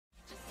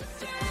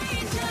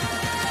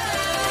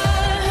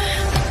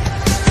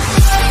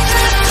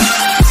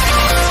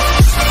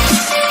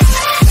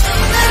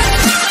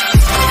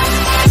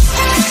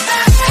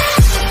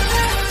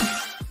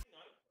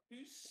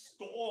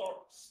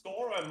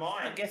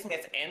guessing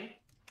it's N.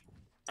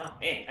 Oh,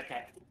 N.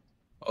 Okay.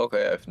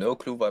 Okay, I have no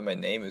clue why my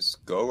name is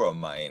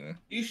Goramine.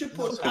 You should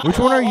put. Which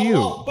one are you?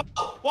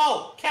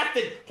 Whoa,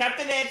 Captain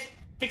Ed,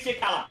 fix your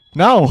color.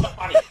 No. That's not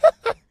funny.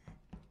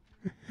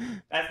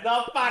 That's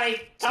not funny.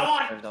 Come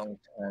on. A long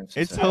time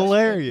since It's I was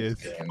hilarious.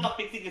 playing this game. Oh,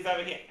 fixing is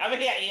over here. Over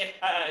here, Ian.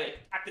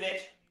 Captain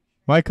Ed.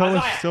 My color's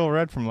Isaiah. still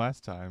red from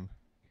last time.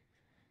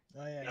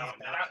 Oh yeah. No,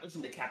 don't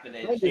listen to Captain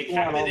Ed. I just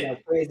want all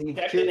my crazy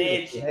Captain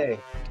curiosity. Edge. Hey,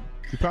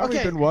 You've probably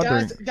Okay, been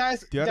wondering.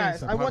 guys, the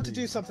audience I want to probably-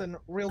 do something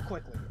real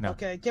quickly. No.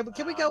 Okay, can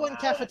we go in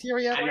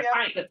cafeteria? And you're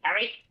fine, good,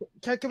 Harry.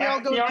 Can we all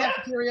go in Cafeteria?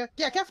 cafeteria?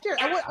 Yeah, cafeteria.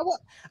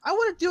 I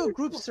want to do a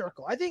group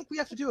circle. I think we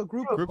have to do a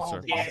group Group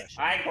bonding circle. Yes,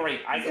 session. I agree.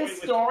 I agree Is with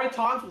this story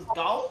times with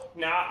gold?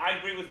 No, I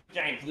agree with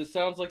James. This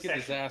sounds like a Session.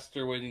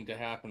 disaster waiting to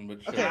happen,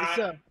 but sure.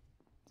 Okay,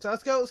 so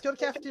let's go to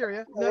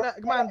cafeteria. No,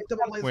 come on,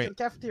 double let's go Wait. to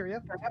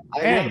cafeteria.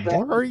 And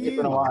where are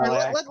you?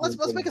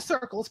 Let's make a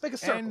circle. Let's make a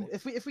circle. And-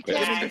 If we Wait, can't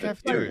it's make the a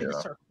cafeteria.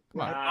 circle.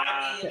 Come on.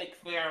 Ian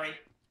McFurry.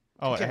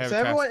 Oh, I Okay, have so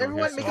a task over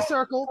everyone here, make so- a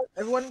circle.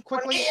 Everyone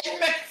quickly.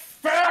 Ian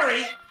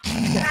McFurry.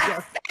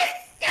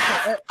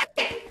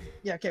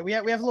 Yeah, okay, we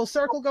have a little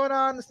circle going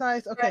on. It's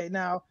nice. Okay,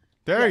 now.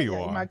 There yeah, you yeah,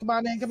 are.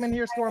 come in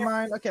here, score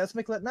mine. Okay, let's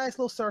make a nice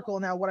little circle.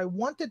 Now, what I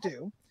want to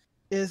do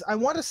is I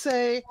want to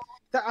say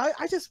that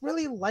I just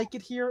really like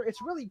it here.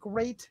 It's really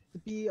great to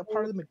be a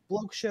part of the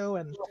McBloke show,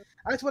 and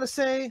I just want to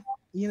say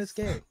Ian is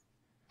gay.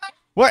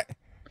 What?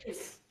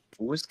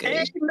 Who is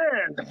gay?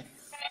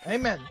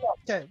 Amen.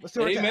 Okay, let's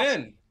do it.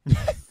 Amen.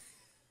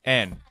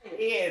 N.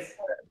 He is.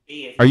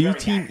 Are you Very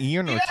Team gay.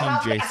 Ian or You know Team how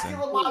I Jason?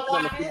 feel about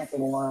what it is?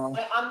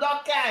 I'm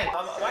not gay.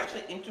 I'm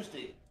actually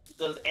interested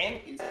because N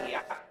is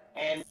here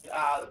and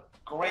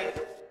Greg,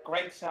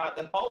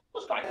 the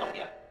Polish guy come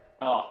here.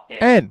 Oh, yeah.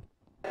 N.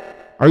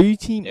 Are you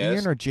Team Yes.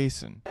 Ian or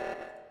Jason?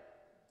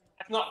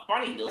 That's not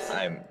funny, Wilson.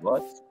 I'm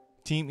what?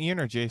 Team Ian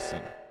or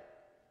Jason?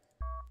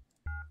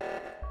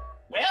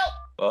 Well,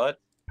 What?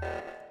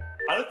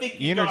 I don't think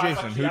Ian or guys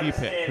Jason, actually who do you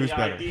pick? understand Who's the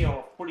better? idea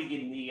of putting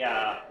in the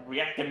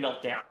reactor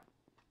meltdown.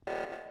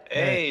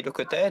 Hey, look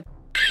at that.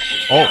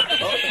 Oh,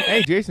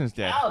 hey, Jason's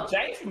dead. Oh,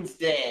 Jason's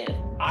dead.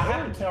 I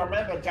happen to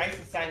remember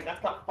Jason saying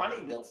that's not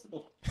funny, Wilson.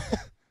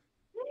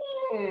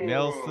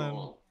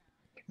 Nelson.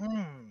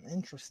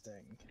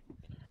 Interesting.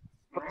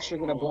 You're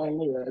gonna blame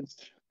me, Ed.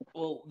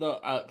 Well, no,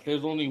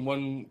 there's only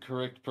one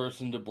correct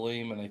person to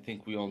blame, and I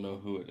think we all know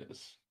who it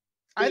is.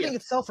 I think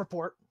it's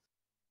self-report.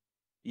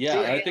 Yeah,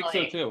 I think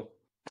so too.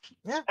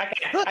 Yeah. Okay,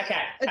 Look,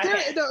 okay.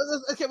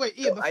 Okay, wait,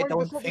 Ian. I don't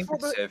Before, think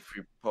before, it's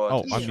every part. Oh,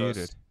 it's I'm just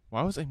muted.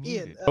 Why was I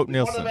muted? uh, Oh, One of the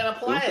Nelson. better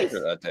two players.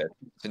 people are dead.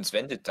 Since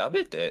when did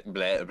double dead?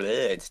 Blah, blah,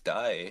 it's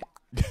die.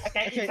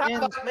 Okay, Okay, you talk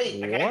Ian. about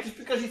me, okay? What? Just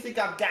because you think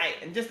I'm gay,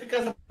 and just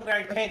because I'm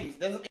wearing panties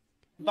doesn't mean...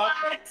 But,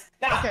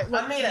 no, Okay,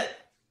 look. I mean it.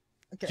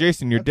 okay.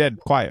 Jason, you're dead.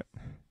 Quiet.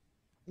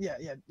 Yeah.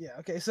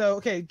 Okay, so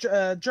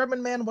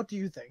German man, what do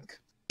you think?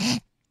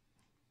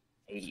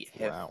 I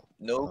have Wow.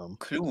 no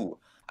clue.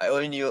 I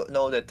only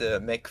know that the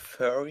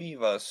McFurry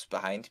was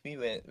behind me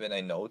when I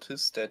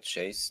noticed that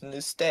Jason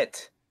is dead.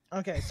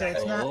 Okay, so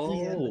it's not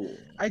Ian. Oh.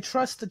 I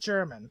trust the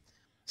German.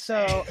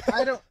 So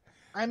I don't.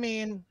 I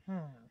mean,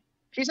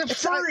 He's a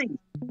furry.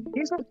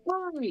 He's a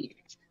furry.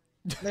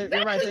 you're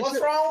right. they What's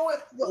should- wrong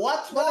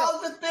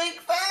with Big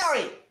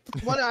Fairy?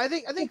 Well, no, I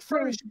think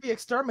furries should be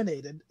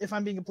exterminated. If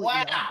I'm being completely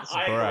Wow, honest.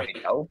 I Correct.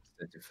 agree. I hope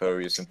that the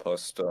furry is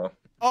imposter.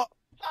 Well,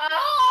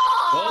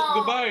 Oh!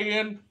 goodbye,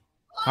 Ian.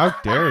 How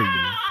dare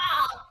you?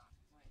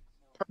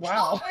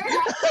 Wow.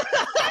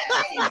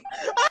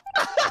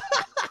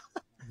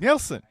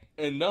 Nelson.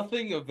 And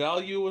nothing of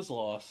value was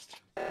lost.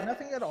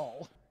 Nothing at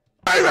all.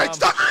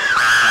 Stop.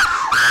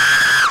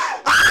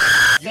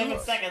 7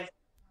 seconds.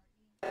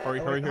 Hurry,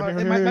 hurry, Oh, hurry,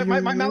 wait, hurry,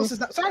 my hurry, mouse hurry. is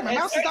not. Sorry, my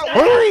mouse is not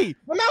working. Hurry!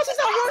 My mouse is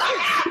not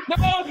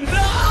working. No,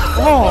 no!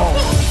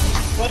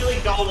 Oh,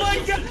 Clearly golden. Oh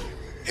my God!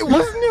 it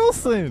was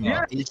Nelson.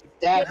 Yeah. He's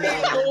dead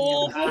man.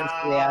 Oh,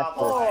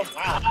 Wow.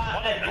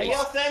 What,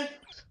 Nielsen?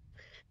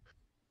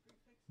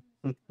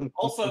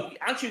 Also,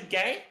 aren't you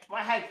gay?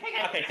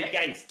 Okay, so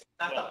gays.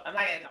 I'm not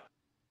gay.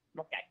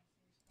 Okay.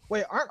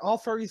 Wait, aren't all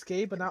furries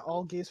gay, but not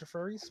all gays are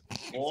furries?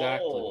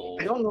 Whoa.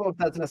 I don't know if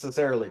that's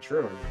necessarily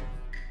true.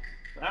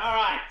 All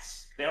right,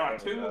 there are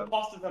two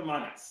imposters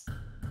among us.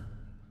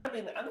 I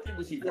don't think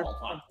we see the whole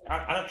time.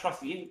 I don't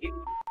trust you.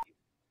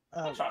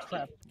 Oh, Trust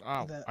crap.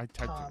 Oh, The I typed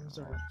Toms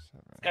it are- wrong.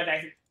 Go,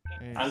 Jason.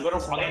 Seven,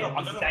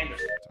 I'm gonna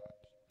dangerous.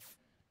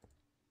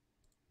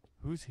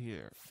 Who's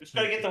here? Just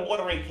gotta get the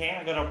watering can.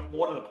 I'm gonna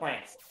water the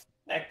plants.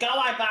 Now go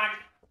right back.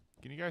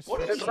 Can you guys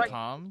What switch is to it?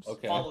 Toms?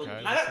 Okay. Follow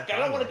Okay, I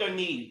don't want to go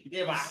near you.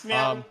 You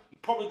smell. You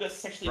probably got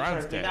sexually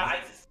Brown's transmitted. dead.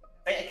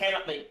 No, it came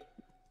up me.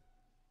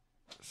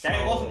 So,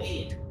 That wasn't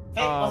it.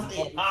 That wasn't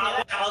it.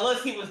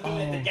 Unless he was doing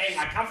it to gain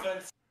my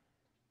confidence.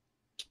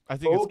 I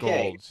think it's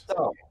Okay, gold.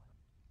 so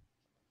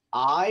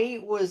I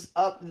was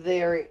up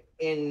there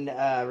in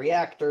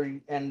reactor,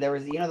 and there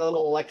was the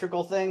little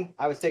electrical thing.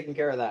 I was taking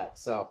care of that,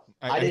 so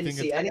I didn't think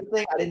see it's-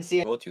 anything. I didn't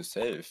see. Vote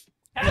yourself.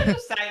 Can I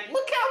just say,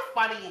 look how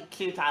funny and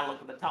cute I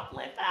look at the top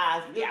left.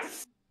 Ah,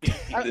 yes. The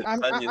I'm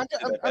funniest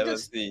just- thing I've I'm ever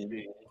just-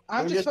 seen.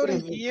 I'm just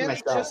voting Ian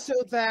just so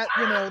that,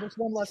 you know, there's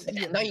one less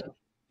Ian. Here.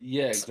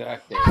 Yeah,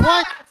 exactly.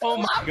 What? Oh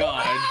my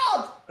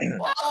god.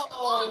 Why?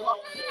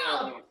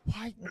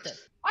 Okay.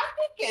 I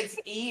think it's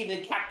Ian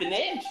and Captain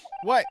Edge.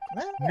 What?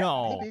 Well,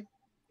 No. maybe.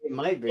 It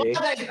might be.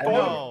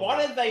 No.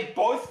 Why did they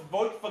both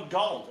vote for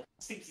gold?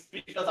 It's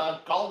because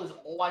gold is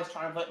always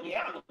trying to vote me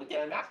out. I'm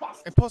getting that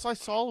bus. And plus, I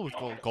saw it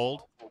was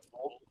gold.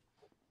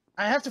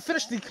 I have to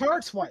finish the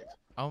card swipe.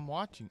 I'm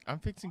watching. I'm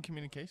fixing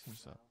communication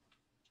stuff.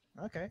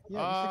 Okay.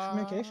 Yeah,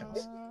 you fix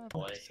communications.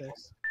 Boy.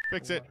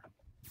 Fix it.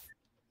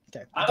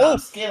 Okay. I'm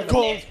scared of the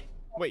gold. net.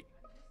 Wait.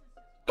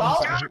 Gold?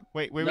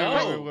 Wait.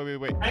 No.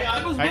 Wait. Hang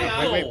on, it was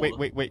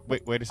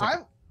Wait a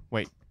second.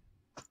 Wait.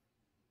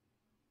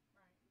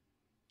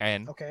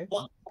 N. Okay.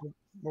 What?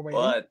 We're waiting.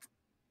 What?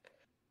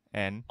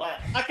 N.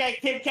 Okay,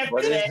 Captain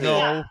What is Edge.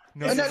 No.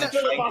 No, no.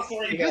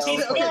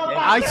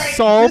 I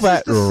saw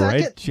that This is the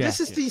red second. This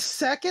is jacket. the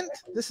second.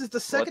 This is the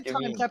second do you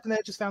time mean? Captain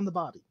Edge has found the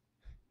body.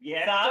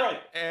 Yeah, no.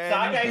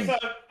 And- So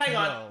hang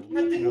on.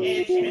 No. Captain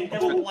Edge and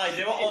Devil Blade,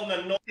 they were on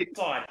the north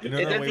side. No,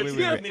 It- wait.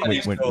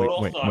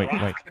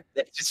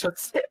 That's just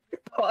what's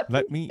happening.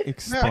 Let me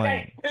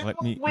explain.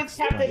 Let me With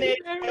Captain explain. Edge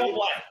and Devil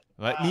Blade.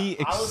 Let me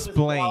I was just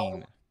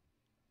explain.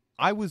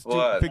 I was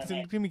What?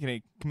 fixing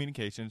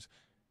communications.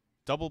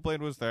 Double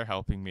Blade was there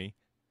helping me.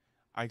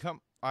 I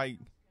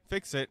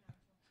fix it,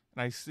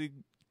 and I see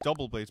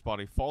Double Blade's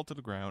body fall to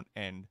the ground,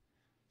 and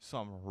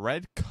some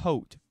red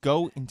coat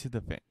go into the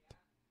vent.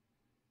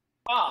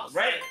 Oh,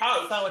 red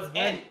coat, so it's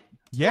N.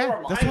 Yeah,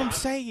 Store that's what I'm mine.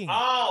 saying.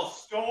 Oh,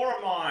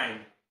 store mine.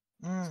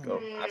 Mm. Go.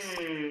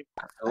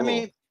 I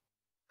mean,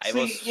 I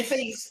was. You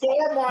see,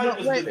 store mine No,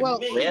 was wait, with well,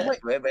 me.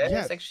 Where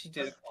Yeah. is actually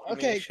the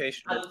Okay.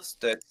 communication?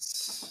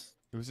 That's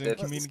It was in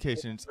That's-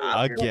 communications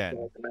Ah.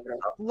 again.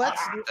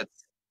 let's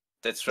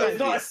that's There's right.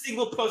 not a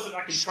single person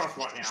I can trust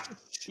right now.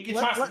 You can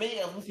Let- trust let-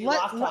 me with you let-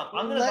 last time.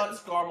 I'm gonna let- vote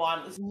store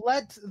mine.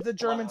 let the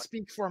German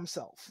speak for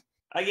himself.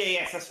 Oh, yeah,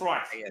 yes, that's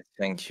right. Yes,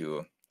 thank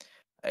you.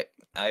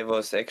 I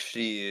was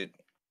actually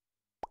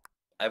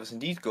I was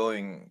indeed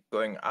going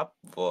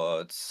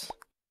upwards,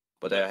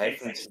 but I Okay,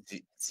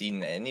 haven't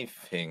seen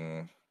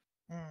anything.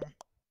 Mm.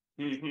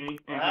 Mm-hmm.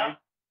 Well,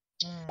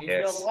 Mm. if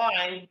Yes. you're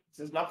lying,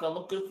 this is not gonna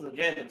look good for the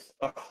Germans.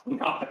 Oh,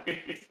 no.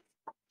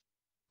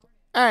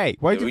 Hey,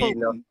 why'd Do you you vote?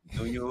 know?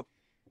 Do you?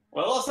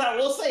 Well, we'll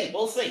see.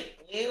 We'll see.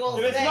 We will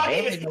If it's not see.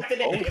 him, If it's Captain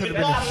not- Edge, Could if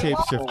have it's been a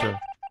not- shapeshifter.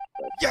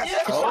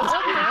 Yes.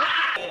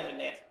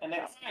 Okay. And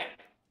that's fine.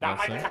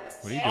 Nelson,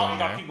 what are you Oh, doing I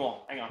got there? two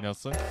more. Hang on.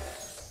 Nelson?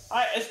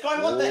 Alright, it's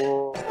going with it. I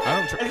don't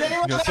Is trust anyone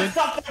gonna Nelson.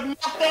 stop the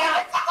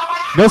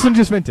meltdown? Nelson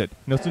just vented.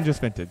 Nelson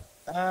just vented.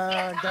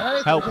 Guys,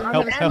 Help, I'm help,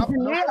 gonna help.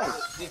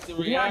 stop- It's the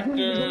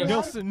reactor.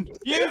 Nelson,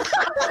 you.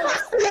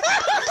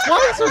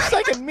 Why is there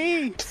second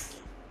me?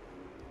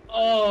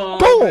 Oh,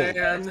 Gold.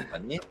 man.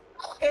 Money?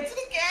 It's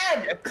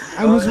again.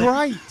 I was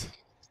right.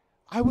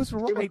 I was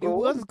right. It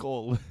was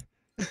gold.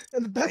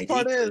 And the I best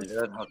part need to is,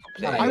 learn how to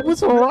play. I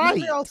was none right.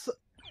 of y'all saw-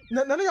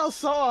 none of y'all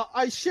saw.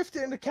 I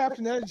shifted into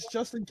Captain Edge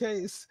just in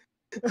case.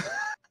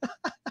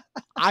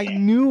 I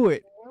knew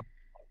it.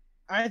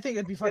 I think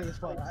it'd be funny as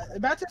fuck.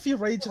 Imagine if he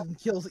rages and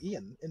kills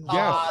Ian. In Yes,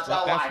 Aw, that's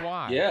don't lie.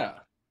 why. Yeah.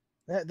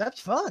 That's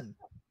fun.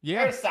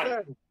 Yeah. Here's Sonny.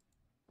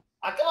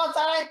 Come on,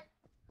 Sonny.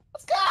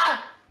 Let's go.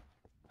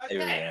 Here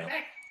we Okay. go.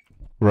 Okay.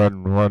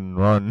 Run, run,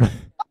 run.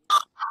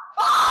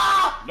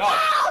 No.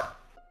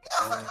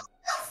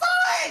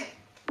 Sonny.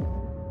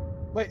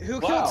 Wait, who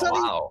Wow, killed Sonny?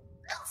 Wow.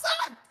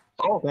 Nelson.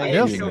 Oh, Thank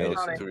I you, killed mate.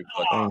 Nelson to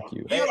record. Thank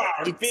you. You are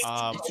a It's, big.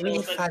 it's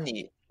really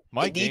funny.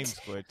 My Indeed. game's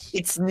glitched.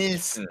 It's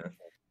Nilsson.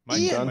 My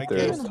Ian, my Gunther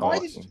game's is why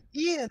glitched. talking.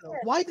 Ian,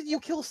 why did you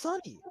kill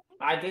Sonny?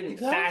 I didn't.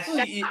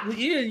 Exactly.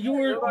 Ian, you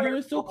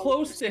were so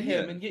close to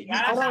him, and yet you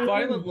Yeah. just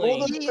violently.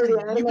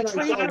 Ian, you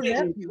betrayed your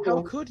nephew.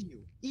 How could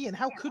you? Ian,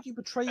 how could you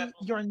betray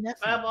your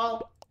nephew?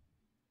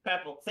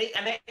 Purple. See,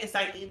 and it's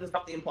like Ian is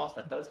not the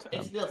imposter. It's I'm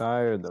Nilsson.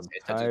 tired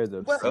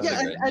of Well, Probably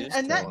yeah, the and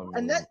Annette, telling me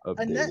Annette, I'm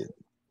Annette, updated.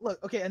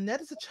 look, okay, Annette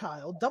is a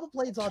child, Double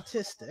Blade's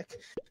autistic,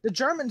 the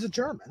German's a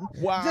German.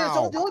 There's Wow.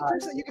 the only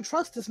person that you can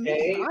trust is me.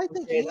 Okay, I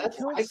think okay, Ian that's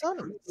killed I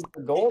Sonny. think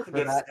the goal for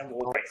that.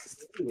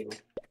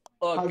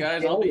 Look,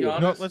 guys, I'll be No,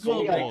 honest. let's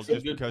Gold vote makes gold a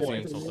just good because he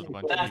point. insulted a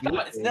bunch of That's people.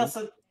 not- It's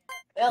Nelson.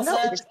 No,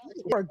 Nelson.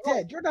 you are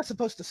dead. You're not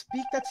supposed to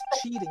speak. That's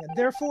cheating, and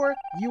therefore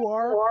you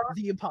are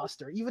the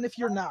imposter. Even if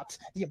you're not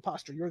the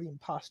imposter, you're the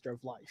imposter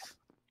of life.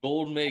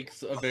 Gold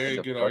makes a very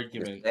good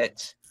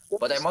argument.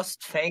 But I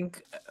must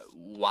think,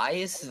 why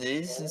is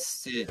Nilsson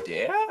still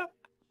there? No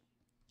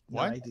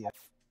What? idea.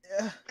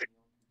 Yeah.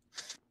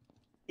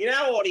 You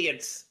know,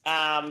 audience,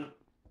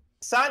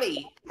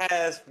 Sonny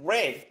has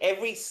read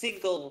every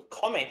single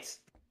comment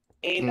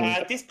in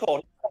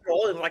Discord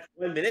all in like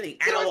 1 minute. He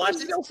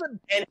analyzed it Nelson.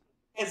 and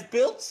has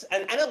built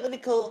an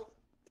analytical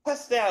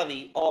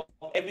personality of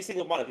every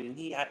single one of them.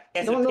 He has I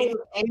an don't know opinion.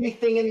 what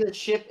anything in the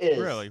ship is.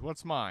 Really?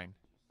 What's mine?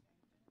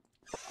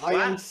 I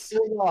am so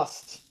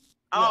lost.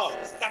 Oh,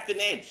 it's Captain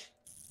Edge.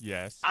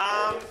 Yes.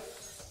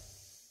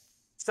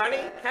 Sonny,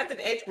 Captain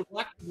Edge would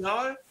like to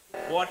know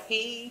what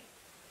you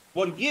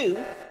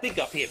think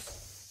of him.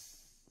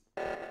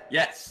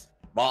 Yes.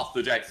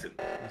 Master Jason.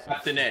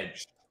 Captain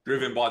Edge,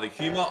 driven by the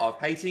humour of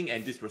hating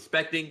and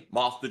disrespecting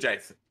Master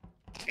Jason.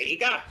 There you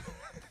go.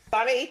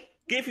 Sonny,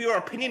 give your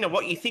opinion on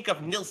what you think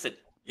of Nilsson.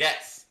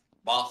 Yes,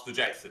 Master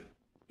Jason.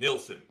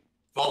 Nilsson,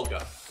 vulgar,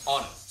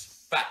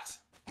 honest, fat.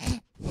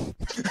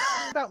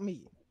 About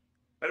me.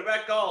 What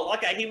about Gold?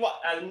 Okay,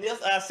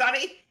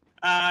 Sonny,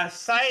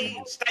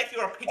 state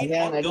your opinion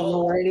Again, on I don't know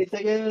Gold. where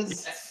anything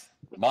is. Yes,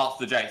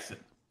 Master Jason.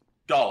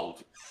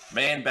 Gold,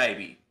 man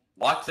baby,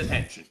 likes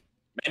attention,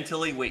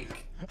 mentally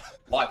weak,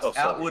 likes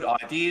outward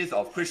ideas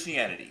of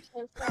Christianity,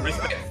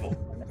 respectful.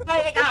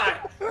 There you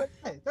go.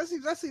 Hey, that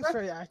seems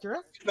very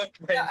accurate.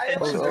 Okay,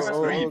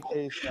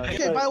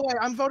 Okay, by the way,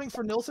 I'm voting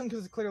for Nilsson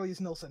because clearly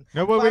he's Nilsson.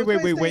 No, But I was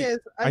wait. gonna say is,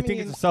 I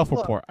think it's a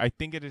self-report. I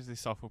think it is a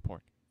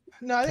self-report.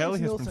 No, I think Kelly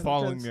it's has Nilsson been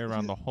following because me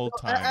around the whole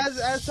he's- time.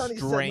 As Sonny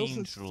said,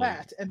 Nilsson's strangely.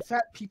 fat, and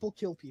fat people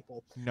kill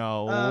people.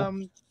 No,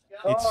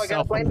 it's I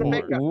gotta blame the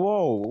big guy.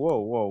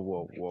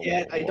 self-report.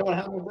 Yeah, I don't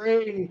have a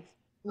brain.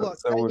 Look,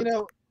 So you we're-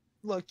 know,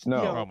 look, No.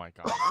 you know, Oh my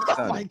god.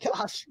 oh my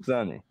gosh.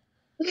 Sonny.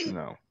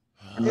 No.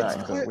 It's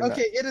Nah, clear, we're not.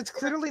 okay, it is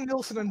clearly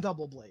Nilsson and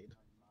Double Blade.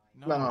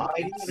 No,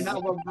 I don't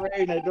have a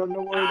brain. I don't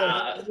know where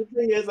the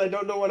thing is. I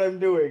don't know what I'm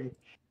doing.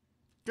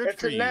 good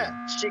for you.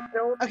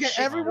 Okay,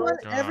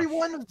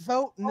 everyone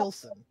vote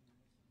Nilsson.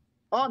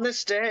 On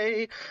this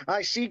day,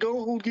 I see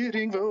gold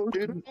getting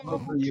voted.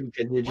 Over you,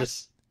 can you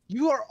just?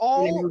 You are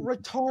all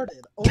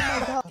retarded. Oh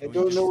my god. I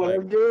don't know what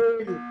I'm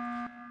doing.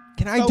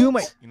 Can I Vote do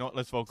my? You know what?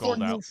 Let's vote For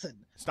Gold out. Nilsson.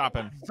 Stop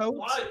him. Vote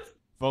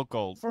Vote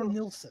Gold. for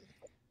Nilsson.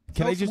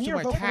 Can I Vote for just me do or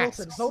my vote for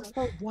Nilsson. tasks? Vote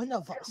for one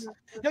of us.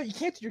 No, you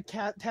can't do your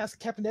task,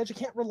 Captain Edge. I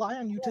can't rely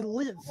on you to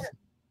live.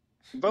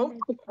 Vote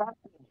for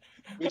captain.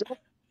 We don't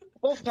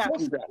both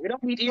captains. We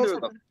don't need either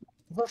of them.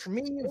 Vote for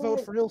me,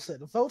 vote for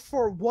Nilsson. Vote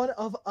for one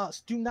of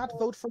us. Do not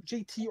vote for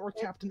JT or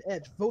Captain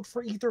Edge. Vote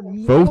for either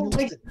me or Vote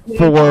Nilsson.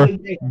 For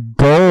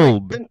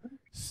Gold. Then-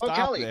 Oh, Stop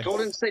Kelly. this. Go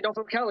and say don't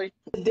vote Kelly.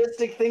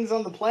 Sadistic things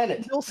on the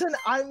planet. Nilsson,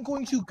 I'm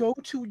going to go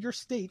to your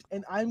state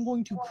and I'm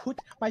going to put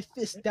my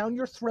fist down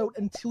your throat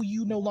until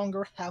you no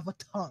longer have a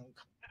tongue.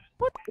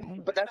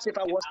 But that's if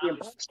I was the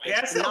imposter. Yeah,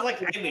 that sounds like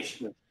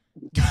Hamish.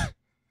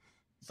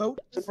 Vote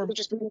for We're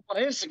just doing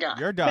what is the guy.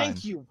 You're done.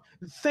 Thank you.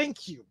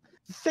 Thank you.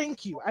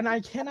 Thank you. And I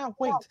cannot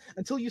wait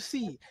until you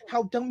see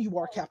how dumb you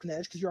are, Captain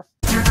Edge, because you're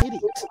a f***ing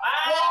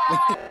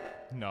idiot.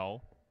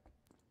 No.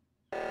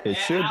 It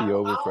should be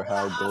over for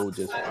how Gold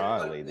just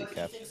violated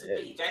Captain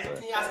Edge. Jason, but-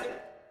 can you ask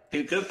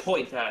him? Good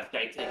point,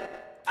 JT.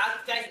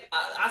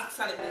 Ask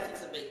Sonny what he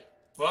thinks of me.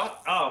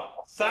 What? Oh,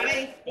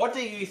 Sonny, what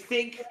do you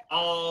think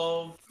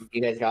of...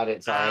 You guys got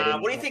it. Sorry. I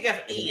didn't what do you know.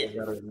 think of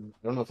Ian?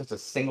 I don't know if it's a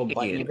single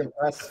button you can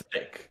press.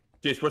 Pathetic.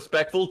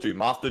 Disrespectful to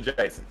Master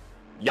Jason.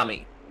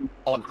 Yummy.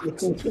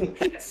 Honest.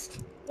 Pest.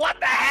 What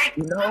the heck?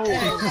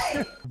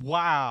 No.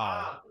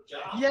 Wow.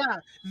 Yeah.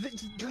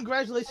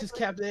 Congratulations,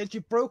 Captain Edge.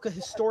 You broke a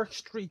historic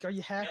streak. Are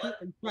you happy? Are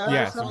you proud of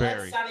Yes, yourself?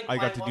 very. I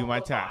got to do my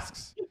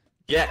tasks.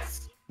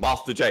 Yes,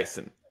 Master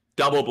Jason.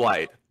 Double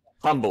blade.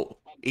 Humble.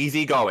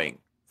 Easygoing.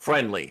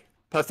 Friendly.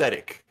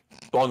 Pathetic.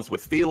 Bonds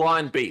with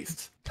feline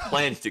beast.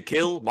 Plans to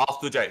kill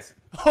Master Jason.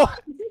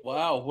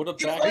 Wow, what a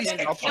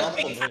backhanded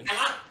compliment.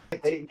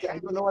 I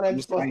don't know what I'm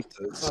supposed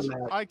to do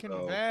on that. I can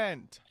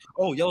vent.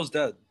 Oh, Yellow's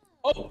dead.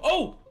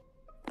 Oh!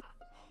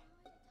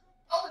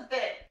 What was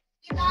that?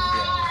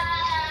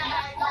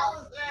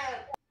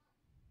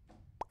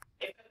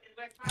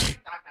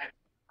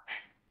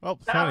 Well,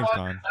 Sonny's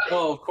gone.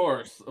 Oh, of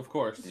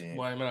course. Yeah.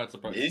 Why am I not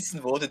surprised? Jason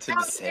voted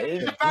himself.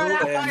 You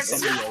and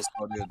somebody else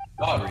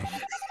voted.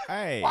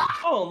 Hey.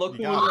 Oh, look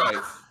who You was got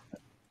right.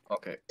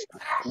 Okay.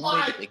 Who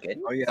made it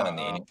again? Oh, yeah.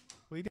 Sonny.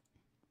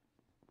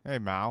 Hey,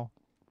 Mao.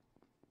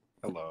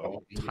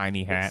 Hello.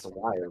 Tiny hat. Fix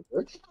wire.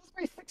 Where did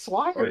I fix Oh,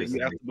 wires?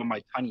 you asked about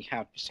my tiny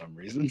hat for some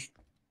reason.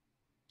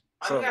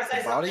 I'm So gonna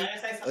say the body, something, I'm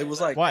gonna say something. it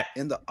was like What?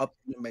 in the up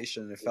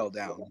animation, it fell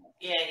down.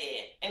 Yeah.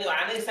 Anyway,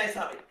 I need to say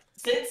something.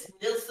 Since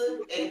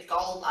Nilsson and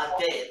Gold are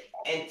dead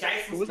and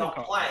Jason's Who is not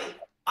it? playing,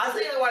 I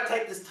think I want to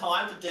take this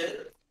time to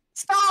do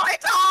story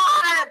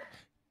time.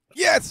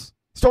 Yes.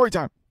 Story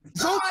time.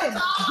 Vote him.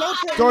 Vote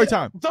him. Story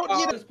time. Vote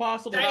As either. as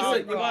possible.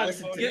 Jason, Come on,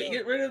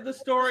 get rid of the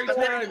story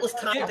time. It was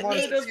time Get to rid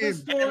leave. of the And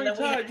story then we had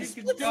time. to You can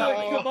split do it.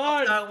 it. Come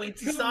on. So we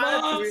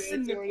decided to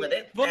split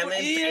it, Vote and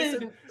then Ian.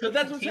 Jason took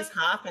That's what's his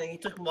half, and he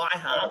took my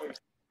half,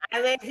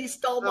 and then he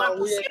stole my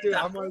percent.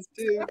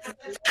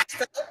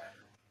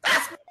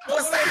 That's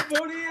what's that?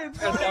 Vote Ian.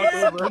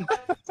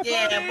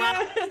 Yeah,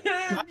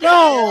 but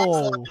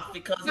No.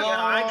 because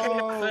I came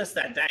up first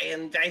that day,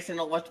 and Jason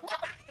almost.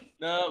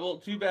 No, well,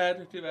 too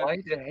bad. Why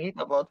do you hate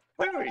about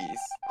furries?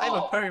 I'm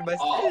a furry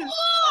myself.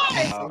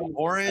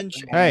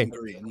 Orange Hey. and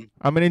green.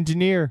 I'm an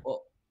engineer.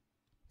 Well,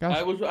 Guys,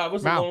 I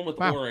was Wow, alone with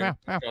wow, Orange. wow,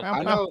 wow, wow.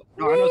 I know.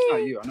 No, I know it's not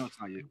you. I know it's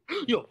not you.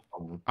 Yo.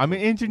 I'm an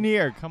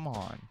engineer. Come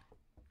on.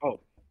 Oh.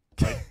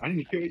 I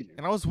didn't hear you.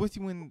 And I was with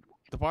you when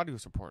the body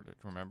was reported.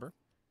 Remember?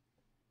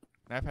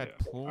 And I've had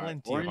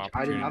Alright, plenty of Orange.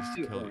 I did not opportunities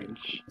see to kill you.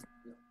 Orange.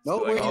 No,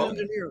 So I wait, he's go-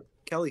 engineer.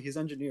 Kelly, he's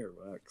engineer.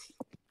 Relax.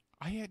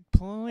 I had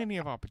plenty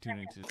of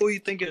opportunities. Who you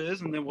think it is,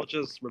 and then we'll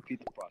just repeat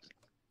the process.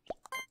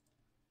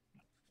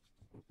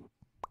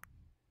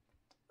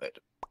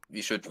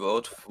 we should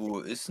vote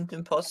who isn't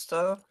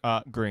imposter.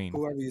 Green.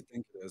 Whoever you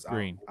think it is.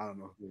 Green. I don't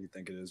know who you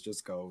think it is.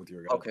 Just go with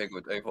your gut. Okay,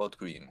 good. I vote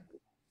green.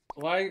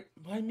 Why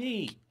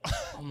me?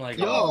 Oh my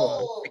god.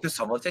 Yo. Because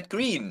someone said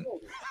green.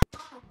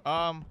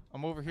 I'm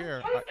over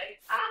here.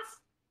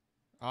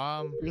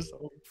 I'm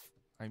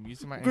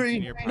using my Green.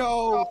 engineer power.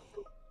 No.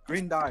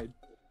 Green died.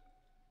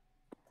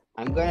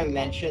 I'm gonna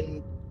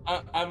mention.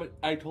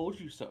 I told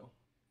you so.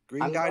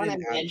 Green I'm died gonna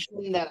in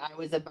mention that I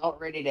was about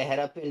ready to head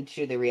up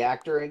into the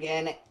reactor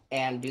again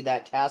and do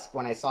that task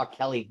when I saw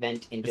Kelly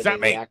vent into Is the that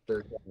me?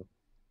 reactor.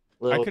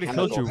 I could have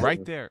killed you chemical right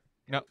thing. there.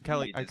 No,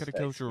 Kelly, Me I could have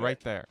killed you distract, right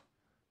there.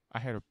 I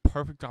had a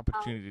perfect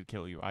opportunity to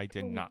kill you. I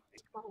did not.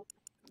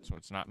 So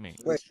it's not me.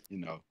 Wait, you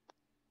know.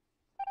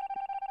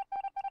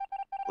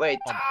 Wait.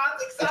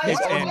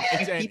 It's in.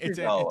 It's in. It's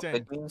in. No, It's in.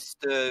 that means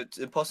the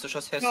imposter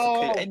just has to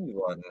No. kill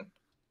anyone.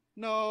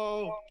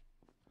 No.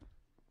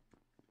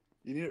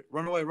 You need to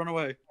run away. Run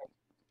away.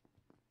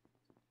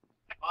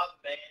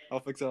 I'll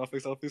fix it. I'll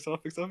fix it. I'll fix it. I'll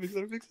fix it. I'll fix it.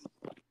 I'll fix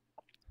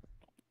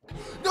it.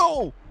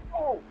 No!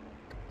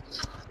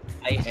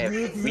 I have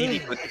really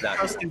good luck.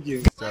 Trusted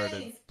you.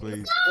 Started,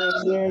 please.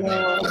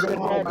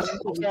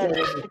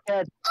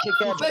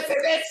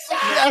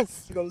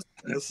 Yes!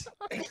 Yes!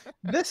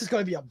 This is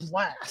going to be a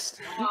blast.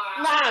 No,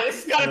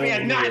 this is gonna be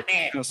a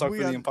nightmare. Gonna suck We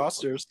for the have-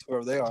 imposters,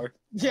 whoever they are.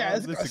 Yeah,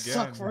 it's this going to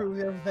suck again. for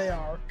whoever they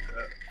are.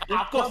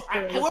 Of course,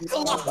 what's the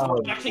last time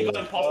I actually got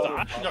imposter?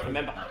 I actually don't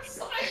remember.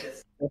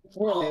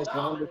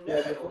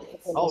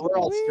 Oh, we're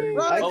all screwed.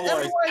 Right, Oh,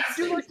 everyone,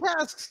 do your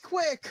tasks,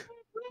 quick!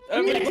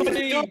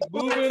 Everybody,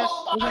 move it.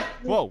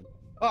 Whoa!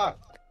 Ah,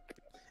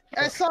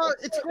 I saw it.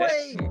 It's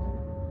gray.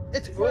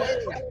 It's gray.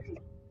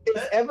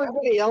 Is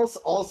everybody else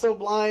also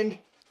blind?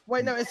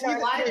 Wait, no, it's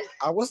either. Wait,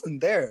 I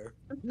wasn't there.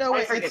 no,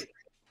 wait, it's,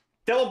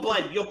 Double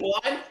blind. You're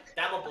blind?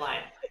 Double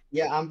blind.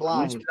 Yeah, I'm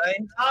blind.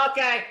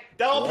 Okay,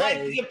 double blind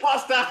for the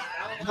imposter.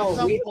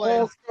 No, we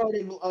all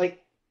started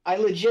like I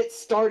legit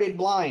started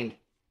blind.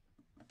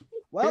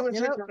 well,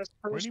 you know,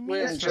 What do you mean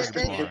it's just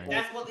started think- blind?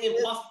 That's what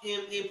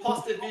the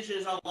imposter vision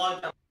is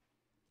online.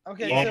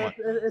 okay, Oh so my-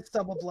 it's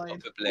double blade.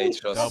 Double blade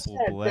just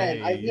Double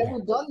Ben, I've blade. never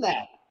done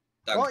that.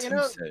 dunked Well, you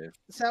know- himself.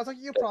 Sounds like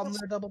your problem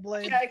there, double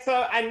blade. Okay,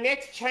 so and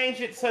next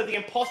change it so the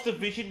imposter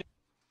vision.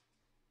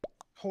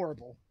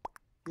 Horrible.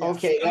 Yeah.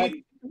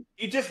 Okay,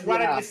 You just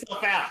run Yeah. it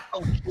yourself out.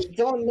 I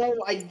don't know.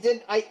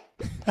 I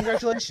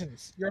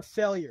Congratulations, you're a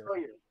failure.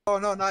 Oh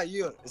no, not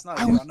you. It's not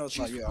I you. was I know it's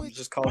not just you. I'm waiting.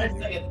 just Wait calling a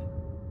you. second.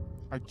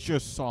 I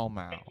just saw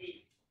Mal.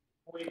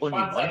 Only One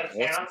one second,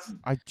 person. counts.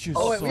 I just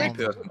Oh, wait, saw wait. One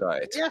person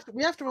died.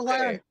 We have to rely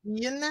Okay. on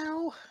Ian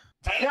now.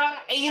 No,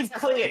 Ian's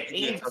clear.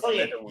 Ian's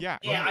clear. Yeah.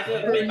 Yeah, I he-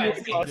 did a bit he by did bit.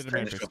 a bit by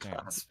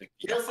bit.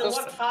 Nelson,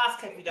 what task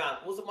have you done?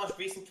 What was the most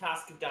recent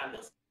task you've done,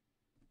 Nelson?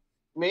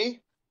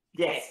 Me?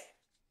 Yes.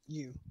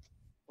 You.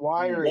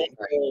 Wiring.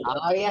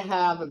 I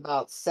have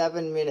about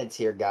 7 minutes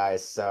here,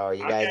 guys. So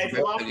you guys. Okay,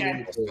 so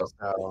okay.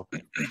 So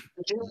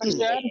Did you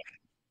understand?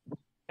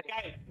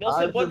 Okay,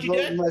 Nelson, I'm what'd you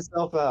voting do?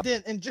 myself up.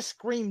 Did and just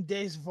scream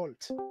Days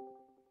Volt.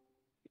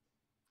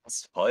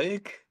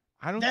 Hulk?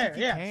 I don't There, think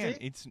you yeah, can. see?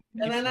 It's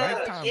No, no,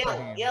 nighttime for Yell,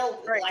 him.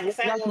 yell, Right, like you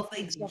say guys all the can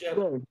things in stop German.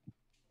 doing. I know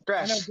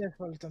Crash. Days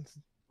Volt.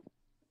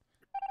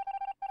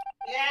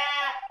 Yeah.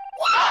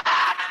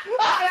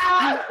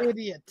 You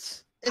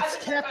idiots. It's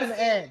Captain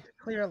Ed,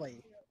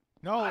 clearly.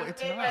 No,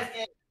 it's not.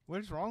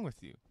 What is wrong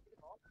with you?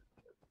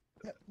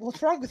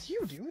 What's wrong with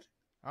you, dude?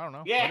 I don't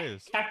know. Yeah, What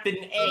is? Captain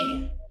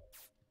Egg.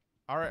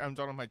 All right, I'm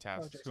done with my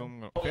tasks. Jason. So I'm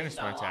gonna finish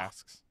my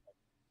tasks.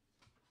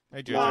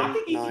 Hey, No, I Jason.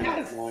 think he Nine,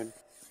 has. nine,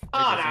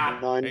 Oh,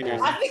 Jason. no. nine, Hey,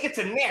 nine. I think it's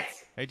a net.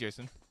 Hey,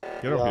 Jason.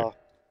 Get over here.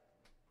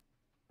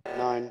 Yeah.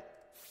 9.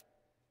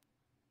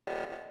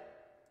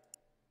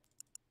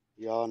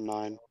 Yeah,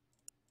 9.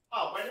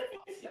 Oh,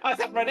 Reddit? Oh, is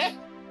that Reddit?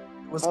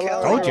 Was Hello.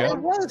 Kelly? Told ya. It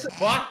was.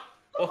 What?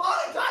 Oh,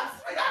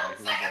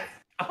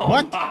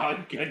 What?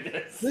 my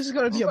goodness. This is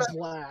going to be a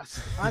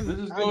blast. This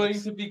is going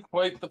to be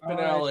quite the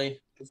finale.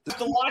 If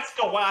the lights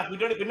go out, we're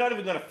not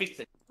even going to fix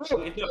it.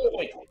 There's no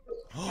point.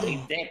 He's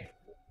dead.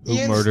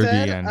 Who murdered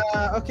Instead, Ian?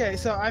 okay,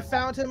 so I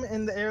found him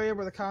in the area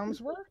where the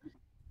comms were.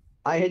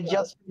 I had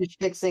just finished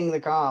fixing the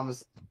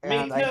comms. Me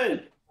And I, too.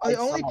 The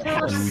only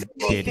person,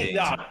 You did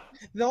it.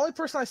 the only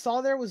person I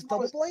saw there was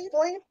Double Blade.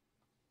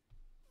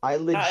 I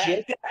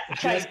legit Okay,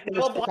 just finished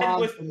double the blind comms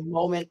was the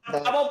moment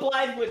that double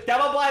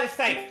blind is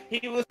safe.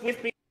 He was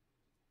with me.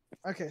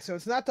 Okay, so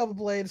it's not Double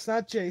Blade. It's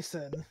not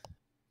Jason.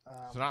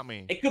 It's not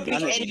me. It could be I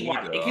don't anyone.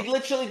 either. It could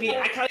literally be.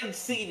 I can't even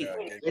see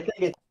anything. I think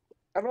it's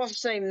I'm also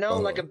saying no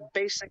like a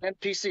basic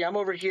NPC. I'm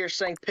over here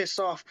saying piss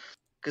off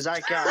because I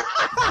got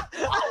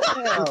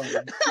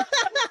it.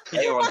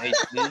 Everyone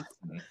hates Wilson.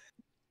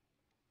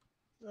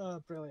 Oh,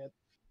 brilliant.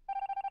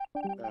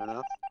 Fair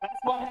enough. That's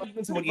what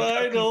happens when you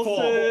Bye, don't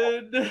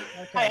conform. Nelson.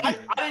 Hey, Okay.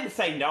 I didn't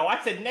say no.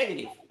 I said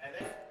negative.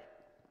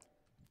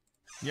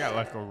 Yeah,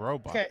 like a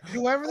robot. Okay,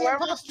 whoever the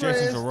imposter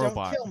Jason's is, a don't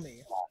robot. kill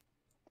me.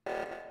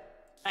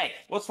 Hey,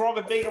 what's wrong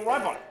with being a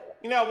robot?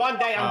 You know, one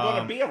day I'm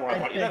going to be a I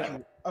robot. You beg know?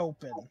 you,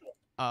 open.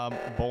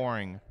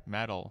 Boring.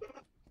 Metal.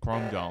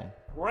 Chrome dome.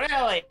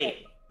 Really?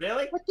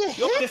 Really? What the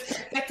You're heck?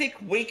 just pathetic,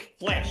 weak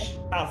flesh.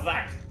 How's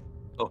that?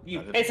 Oh,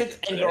 You I was peasant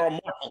and you're a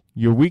mortal.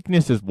 Your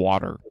weakness is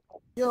water.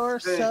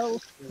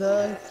 Yourself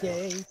the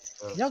gay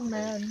young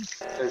man.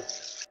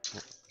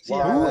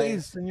 Who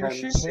is in your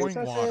shoes? pouring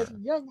I water? said,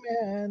 young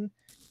man,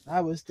 I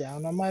was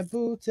down on my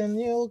boots and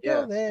you'll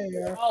go there.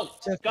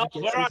 Go,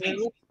 where are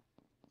you?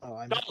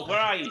 Oh, Go, where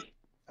are you?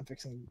 I'm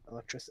fixing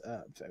electricity.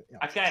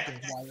 Okay,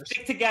 wires.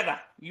 stick together.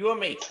 You and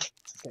me.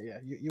 Okay, yeah,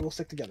 you will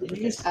stick together. You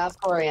Okay. just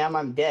ask where I am,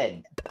 I'm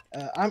dead.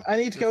 I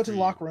need to go to the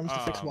locker rooms to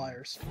fix Um,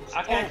 wires.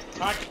 Okay,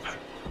 alright.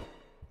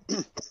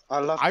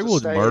 I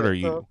will murder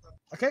you.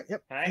 Okay,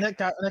 yep. Okay. Nick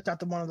got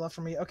the one left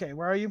for me. Okay,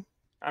 where are you?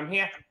 I'm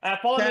here.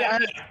 Follow me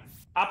up here.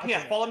 Up here,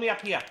 Okay. follow me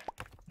up here.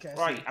 Okay.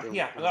 Where are you? Up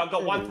here. I've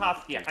got one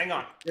task here. Hang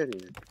on.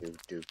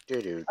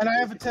 And I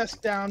have a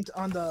test down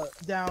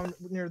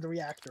near the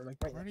reactor, like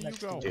right Where do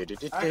next you go? to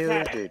it.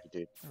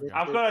 Okay.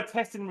 I've got a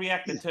test in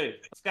reactor too.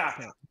 Let's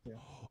go.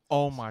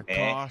 Oh my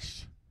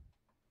gosh.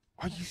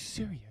 Are you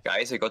serious?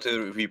 Guys, I got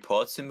a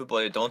report symbol,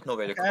 but I don't know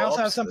where the Okay, I also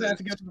have corpse something I have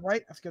is. to go to the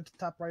right. I have to go to the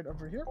top right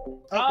over here.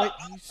 Oh, Oh. wait.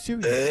 Are you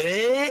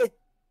serious?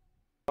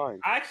 I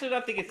actually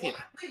don't think it's him.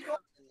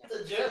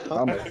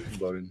 I'm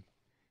voting.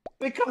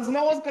 Because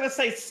no one's gonna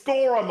say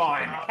score of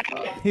mine.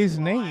 His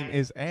name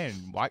is N.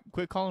 Why?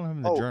 Quit calling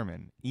him the Oh,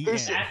 German.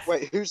 Who's E-N.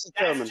 wait? Who's the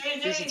German?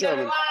 Who's the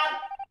German?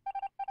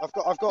 I've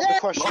got the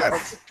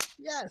question.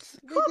 Yes,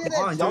 we did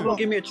it. Y'all don't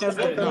give me a chance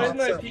to No.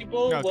 finish.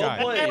 people. No, Well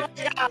guys. played.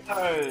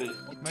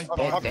 Nice I've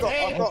ball.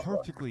 got-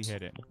 Perfectly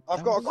hit it.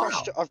 I've got a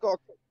question. I've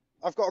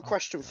got a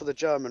question for the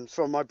German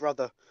from my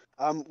brother.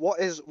 What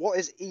is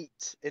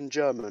eat in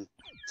German?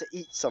 To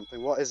eat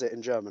something. What is it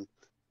in German?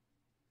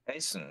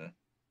 Essen.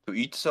 To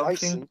eat something?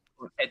 Essen.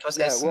 Etwas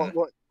Yeah. essen.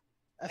 What?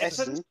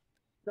 Essen.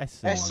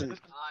 Essen. Essen.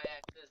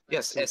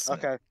 Yes, essen.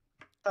 Okay.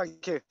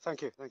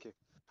 Thank you.